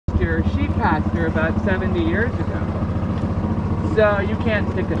pasture, sheep pasture, about 70 years ago. So you can't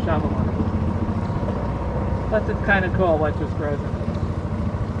stick a shovel on it. Plus it's kind of cool what just grows in it.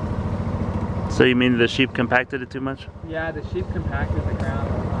 So you mean the sheep compacted it too much? Yeah, the sheep compacted the ground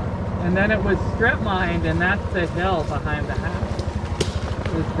a lot. And then it was strip mined, and that's the hill behind the house.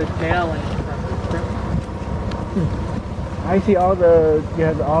 It's the tailing from the strip mine. I see all the, you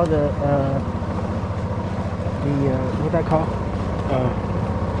have all the what that called?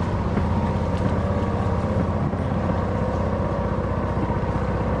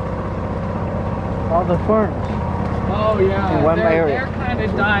 All the ferns. Oh yeah, In one area. They're kind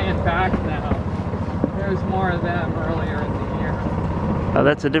of dying back now. There's more of them earlier in the year. Oh,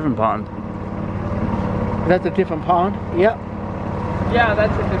 that's a different pond. That's a different pond? Yep. Yeah,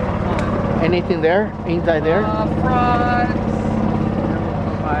 that's a different pond. Anything there? Inside there? Frogs.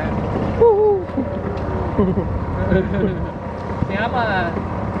 See, I'm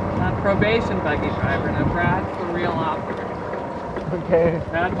a probation buggy driver, and Brad's the real operator. Okay.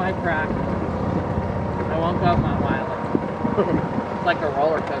 That's my practice. I won't go up Mount Wiley. It's like a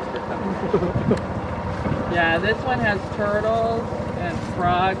roller coaster coming. Yeah, this one has turtles and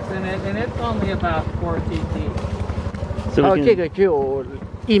frogs in it, and it's only about 4 feet deep. So we can, 这个只有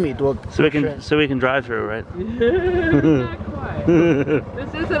1米多。so we can drive through, right? Not quite.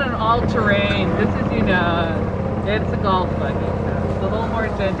 This isn't an all-terrain. This is, you know, it's a golf buggy. So it's a little more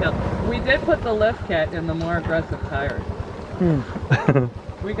gentle. We did put the lift kit in the more aggressive tires.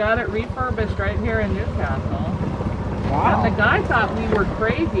 We got it refurbished right here in Newcastle. Wow. And the guy thought we were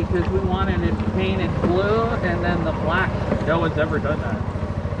crazy because we wanted it painted blue and then the black. No one's ever done that.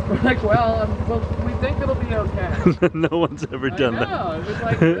 We're like, well, we think it'll be okay. No one's ever done that. I know. It was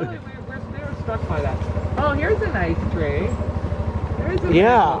like, really, we were struck by that. Oh, here's a nice tree. There's a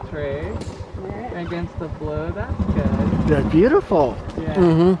beautiful tree against the blue. That's good. They're beautiful.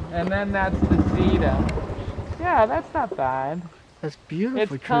 Yeah. And then that's the cedar. Yeah, that's not bad. That's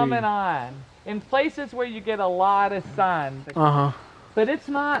beautiful. It's coming on. In places where you get a lot of sun. Uh-huh. But it's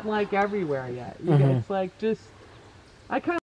not like everywhere yet. It's like just, I kind of